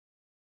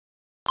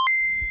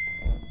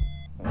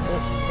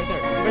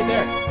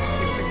there.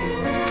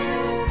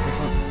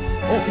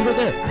 Oh, he's right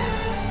there.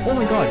 Oh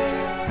my god.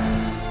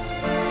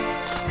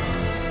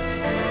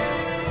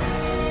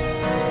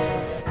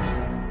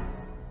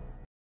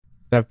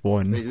 Step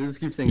 1. Wait, just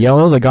keep saying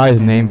Yell the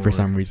guy's name for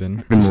some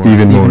reason.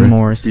 Stephen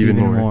Moore. Stephen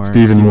Moore.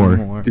 Stephen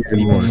Moore.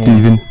 Stephen Moore.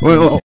 Stephen.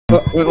 Wait.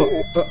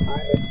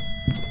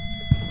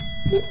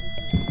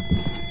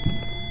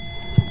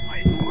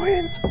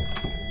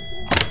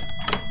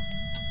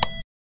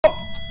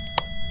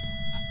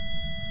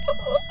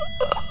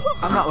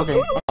 I'm not looking.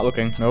 I'm not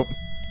looking. Nope.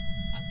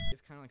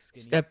 It's kind of like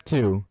skinny. Step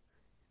 2.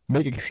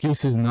 Make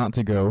excuses not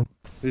to go.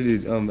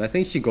 Dude, I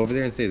think you should go over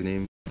there and say his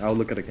name. I'll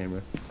look at the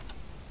camera.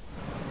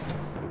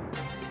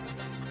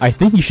 I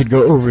think you should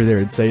go over there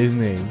and say his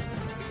name.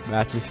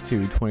 Matches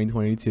 2,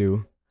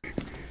 2022.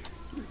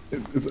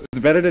 It's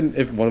better than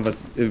if one of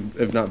us,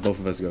 if not both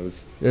of us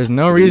goes. There's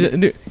no reason.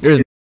 There's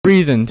no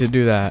reason to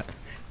do that.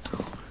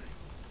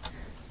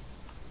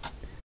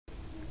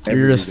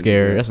 You're just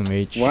scared. That's an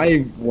H.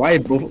 Why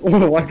both?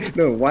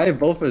 Why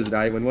both of us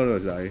die when one of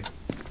us die?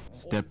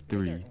 Step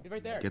 3.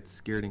 Get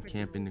scared and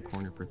camp in the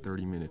corner for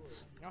 30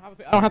 minutes. I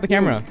don't have the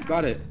camera.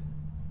 Got it.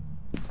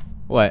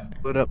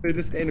 What? Put up. Wait,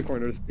 just stay in the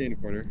corner. Stay in the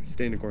corner.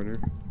 Stay in the corner.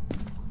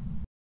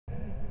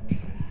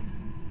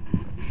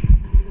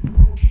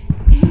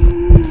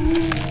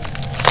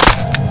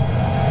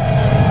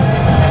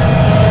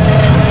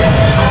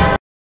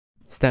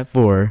 Step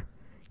 4.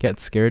 Get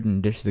scared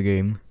and ditch the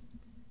game.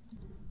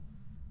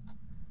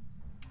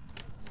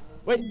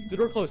 Wait, the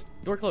door closed.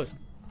 Door closed.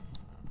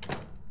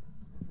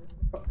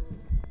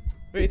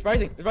 Wait, it's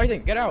rising. It's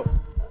rising. Get out.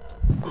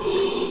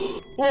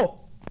 Whoa.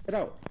 Get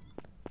out.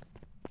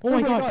 Oh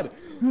my god.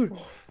 Dude.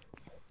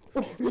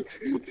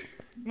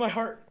 My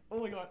heart. Oh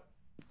my god.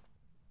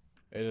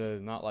 It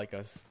is not like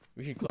us.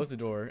 We should close the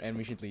door and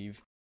we should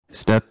leave.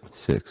 Step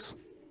 6.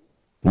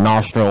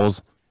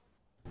 Nostrils.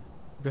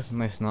 Got some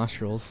nice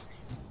nostrils.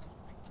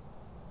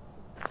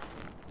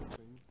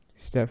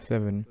 Step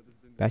 7.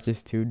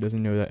 Batches 2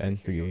 doesn't know that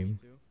ends the game.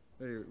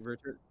 Hey,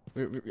 Richard.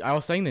 I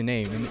was saying the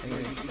name and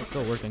it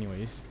still worked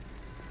anyways.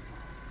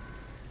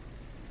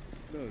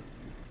 No,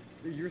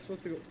 you're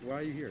supposed to go. Why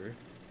are you here?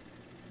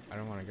 I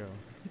don't want to go.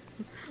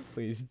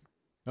 Please.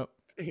 Oh.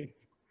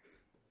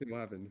 What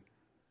happened?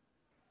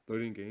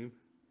 Loading game?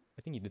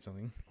 I think you did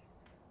something.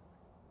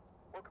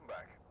 Welcome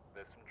back.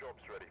 There's some jobs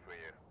ready for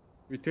you.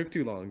 We took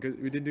too long.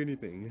 We didn't do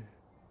anything.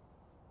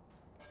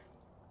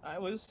 I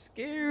was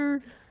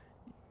scared.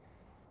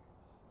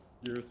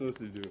 You were supposed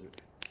to do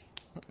it.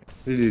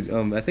 Dude,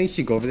 I think you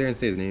should go over there and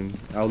say his name.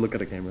 I'll look at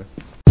the camera.